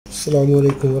Assalamu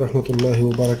alaikum wa rahmatullahi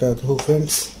wa barakatuh,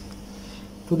 friends.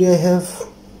 Today I have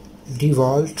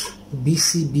DeWalt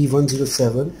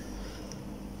DCB107.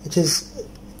 It is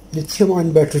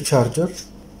lithium-ion battery charger.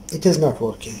 It is not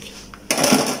working.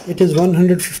 It is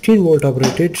 115 volt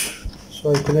operated,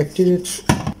 so I connected it.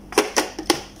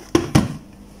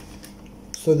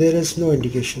 So there is no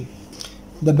indication.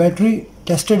 The battery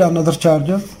tested another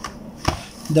charger.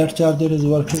 That charger is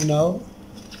working now.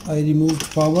 I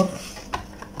removed power.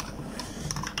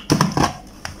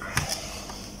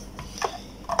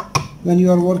 When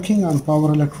you are working on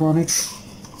power electronics,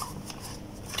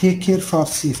 take care for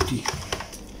safety.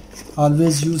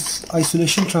 Always use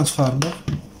isolation transformer.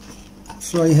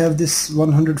 So I have this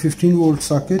 115 volt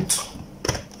socket.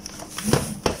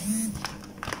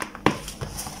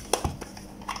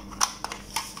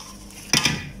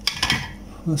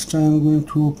 First I am going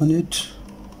to open it,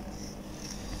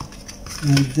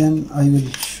 and then I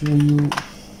will show you.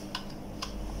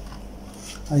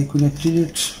 I connected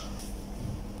it.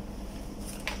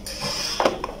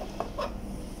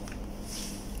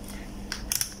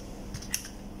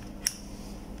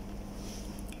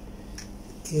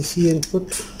 AC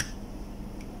input,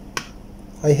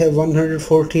 I have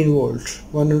 115 volt.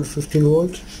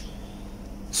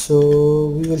 So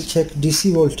we will check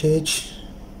DC voltage.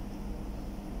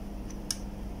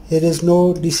 Here is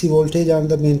no DC voltage on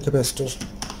the main capacitor.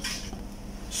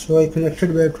 So I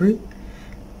connected battery,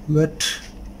 but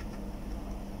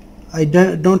I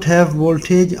don't have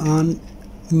voltage on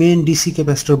main DC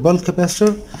capacitor. Bulk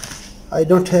capacitor, I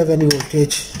don't have any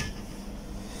voltage.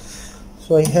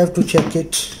 So I have to check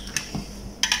it.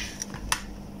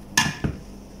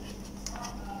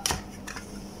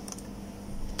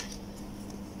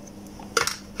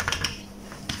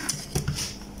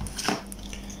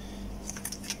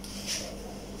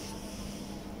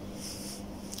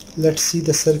 Let's see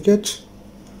the circuit.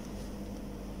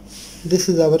 This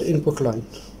is our input line.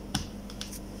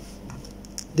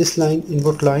 This line,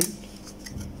 input line,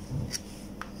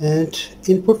 and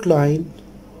input line,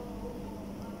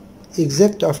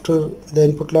 exact after the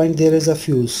input line there is a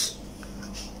fuse.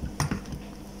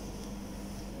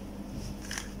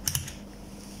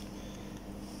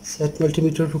 Set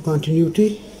multimeter to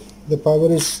continuity. The power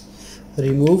is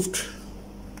removed.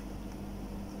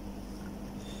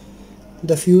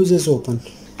 The fuse is open.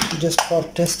 Just for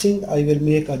testing, I will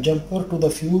make a jumper to the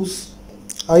fuse.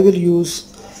 I will use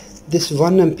this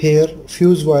 1 ampere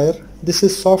fuse wire. This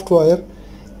is soft wire.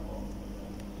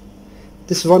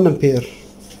 This 1 ampere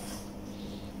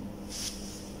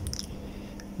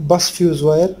bus fuse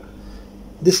wire.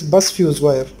 This bus fuse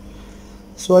wire.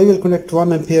 So I will connect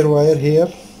 1 ampere wire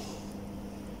here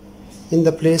in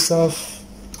the place of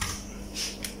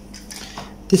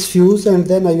this fuse, and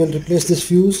then I will replace this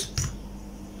fuse.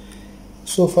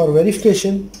 So for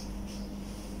verification,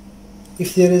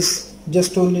 if there is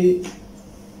just only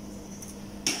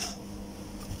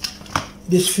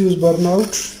this fuse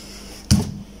burnout,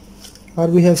 or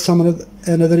we have some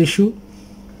another issue,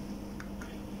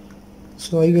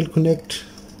 so I will connect.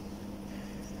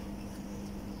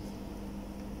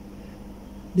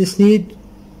 This need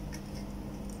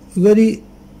very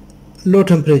low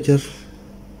temperature.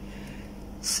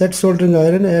 Set soldering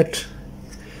iron at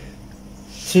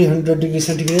 300 degrees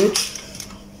centigrade.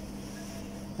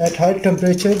 At high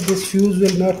temperature, this fuse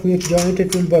will not make joint,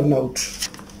 it will burn out.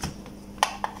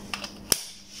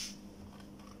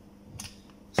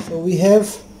 So we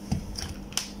have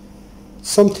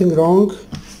something wrong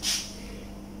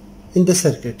in the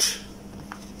circuit.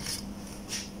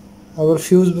 Our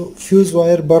fuse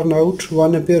wire burnout,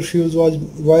 1 ampere fuse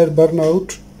wire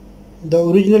burnout. The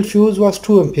original fuse was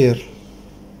 2 ampere.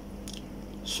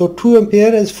 So 2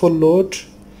 ampere is full load.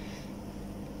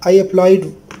 I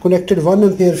connected 1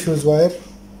 ampere fuse wire.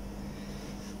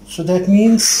 So that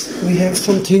means we have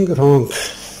something wrong.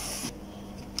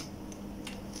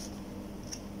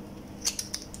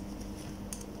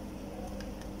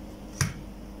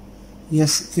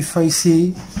 Yes, if I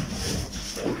see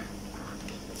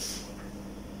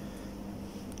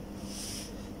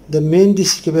the main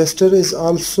DC capacitor is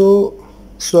also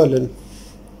swollen.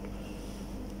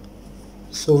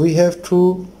 So we have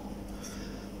to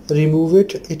remove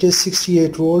it. It is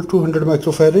 68 volt, 200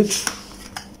 microfarad.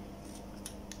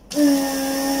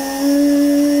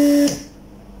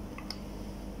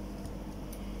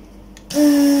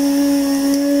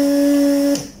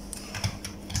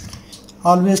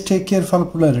 Always take care for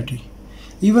polarity.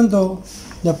 Even though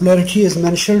the polarity is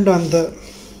mentioned on the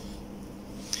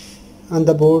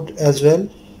board as well,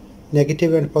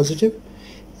 negative and positive,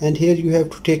 and here you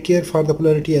have to take care for the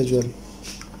polarity as well.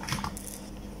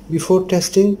 Before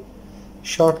testing,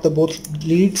 short the both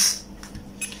leads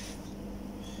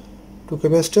to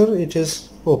capacitor. It is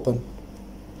open.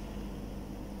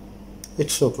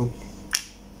 It's open.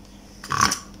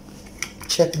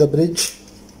 Check the bridge.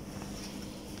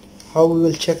 How we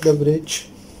will check the bridge?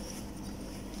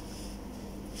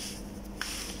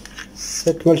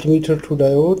 Set multimeter to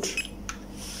diode.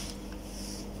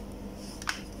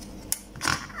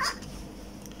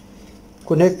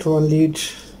 Connect one lead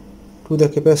to the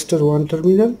capacitor 1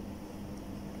 terminal.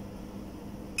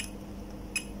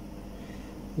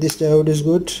 This diode is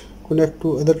good. Connect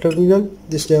to other terminal.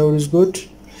 This diode is good.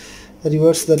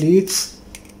 Reverse the leads.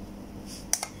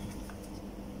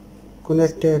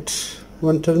 Connect at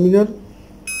one terminal.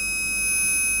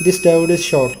 This diode is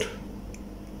short.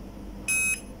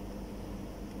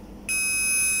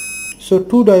 So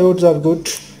two diodes are good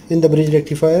in the bridge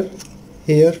rectifier.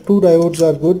 Here two diodes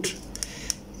are good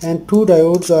and two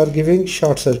diodes are giving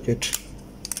short circuit.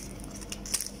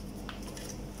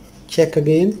 Check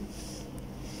again.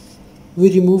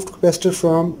 We removed capacitor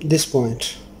from this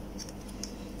point.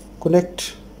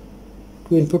 Connect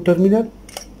to input terminal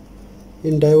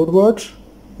in diode board.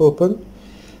 Open.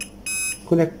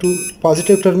 Connect to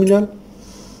positive terminal.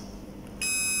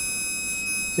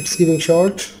 It's giving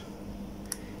short.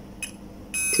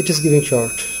 It is giving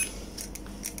short.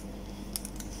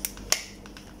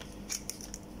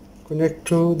 Connect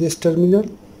to this terminal.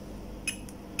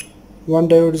 One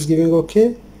diode is giving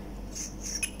okay.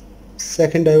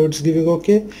 Second diode is giving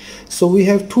okay. So we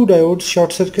have two diodes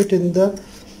short circuit in the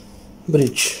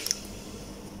bridge.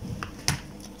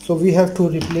 So we have to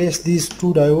replace these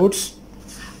two diodes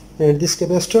and this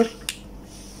capacitor,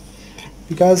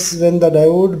 because when the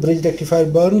diode bridge rectifier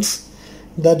burns,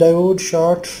 the diode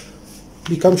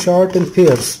become short in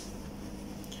pairs.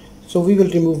 So we will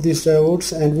remove these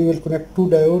diodes and we will connect two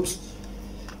diodes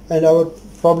and our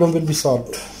problem will be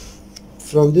solved.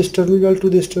 From this terminal to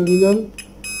this terminal,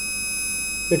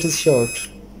 it is short.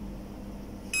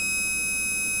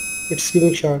 It's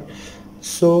giving short.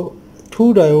 So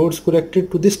two diodes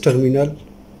connected to this terminal,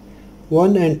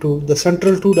 1 and 2, the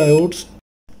central two diodes.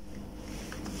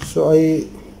 So I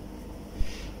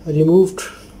removed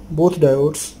both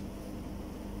diodes.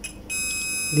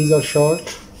 These are short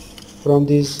from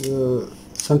these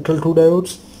central two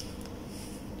diodes.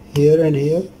 Here and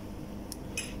here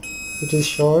it is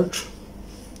short.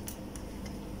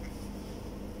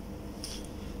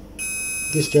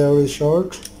 This diode is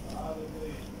short.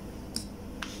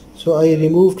 So I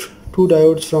removed two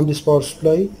diodes from this power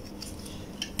supply.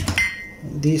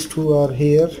 These two are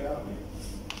here.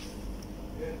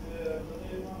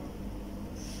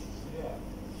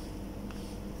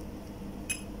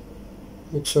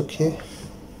 It's okay.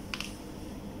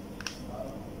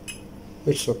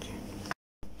 It's okay.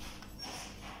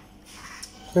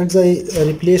 Friends, I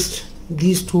replaced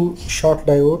these two short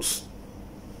diodes.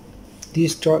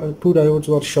 These two diodes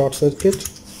were short circuit.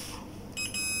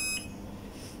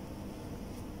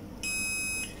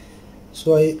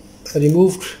 So I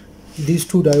removed these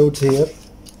two diodes here,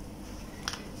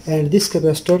 and this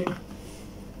capacitor,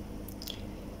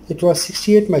 it was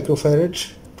 68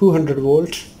 microfarad, 200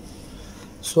 volt.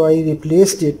 So I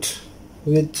replaced it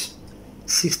with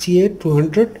 68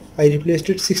 200. I replaced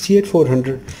it 68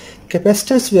 400.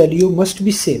 Capacitance value must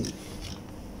be same.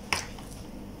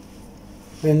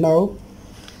 And now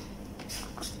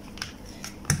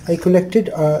I connected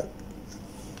a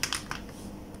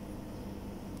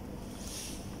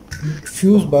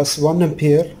fuse bus 1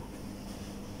 ampere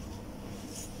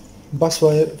bus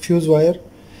wire, fuse wire,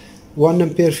 1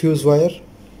 ampere fuse wire,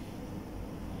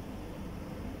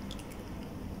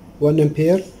 1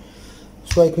 ampere.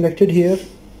 So I connected here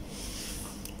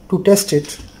to test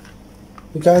it,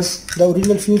 because the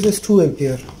original fuse is 2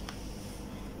 ampere.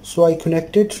 So I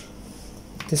connected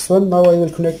this one. Now I will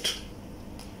connect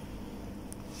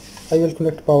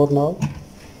power now.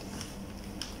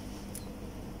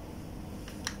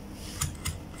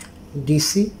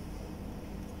 DC,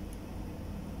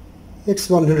 it's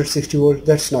 160 volt.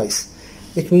 That's nice.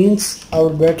 It means our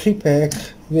battery pack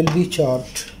will be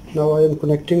charged. Now I am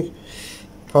connecting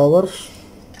power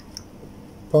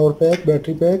pack,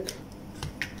 battery pack.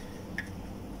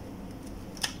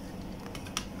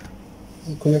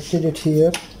 I connected it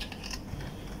here.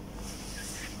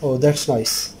 Oh, that's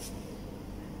nice.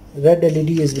 Red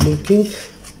LED is blinking.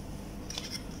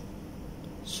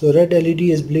 So red LED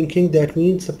is blinking, that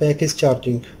means the pack is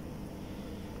charging.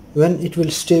 When it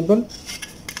will stable,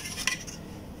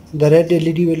 the red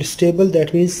LED will stable,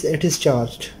 that means it is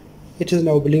charged. It is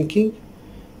now blinking,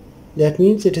 that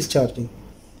means it is charging.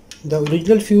 The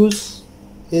original fuse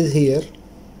is here.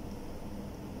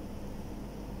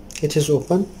 It is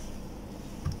open.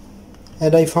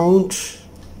 and I found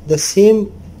the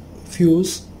same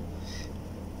fuse,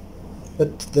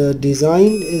 but the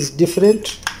design is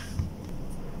different.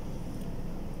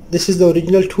 This is the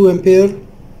original 2 ampere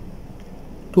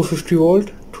 250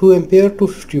 volt, 2 ampere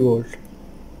 250 volt.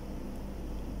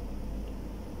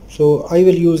 So I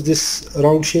will use this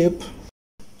round shape.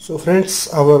 So friends,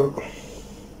 our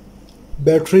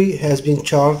battery has been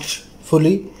charged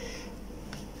fully.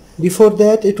 Before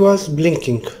that it was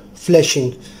blinking,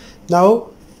 flashing.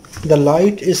 Now the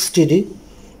light is steady.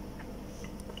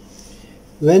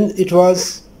 When it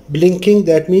was blinking,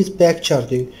 that means pack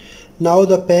charging. Now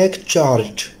the pack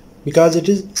charged because it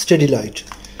is steady light.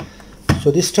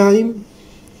 So this time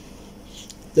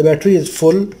the battery is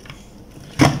full.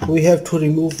 We have to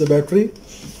remove the battery.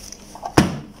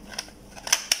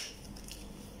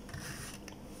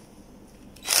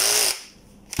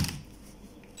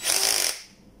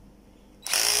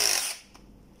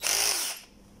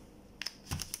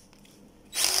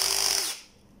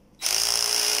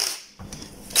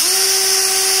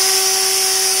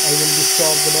 I will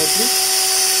discharge the battery.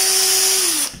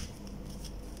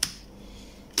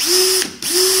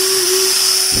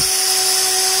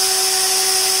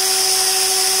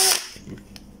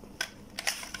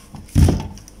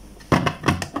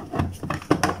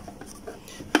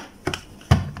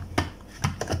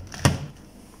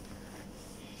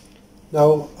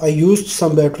 Now I used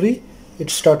some battery, it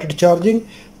started charging.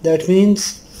 That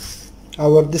means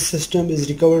this system is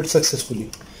recovered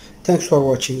successfully. Thanks for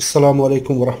watching. Assalamu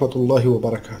alaikum wa rahmatullahi wa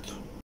barakatuh.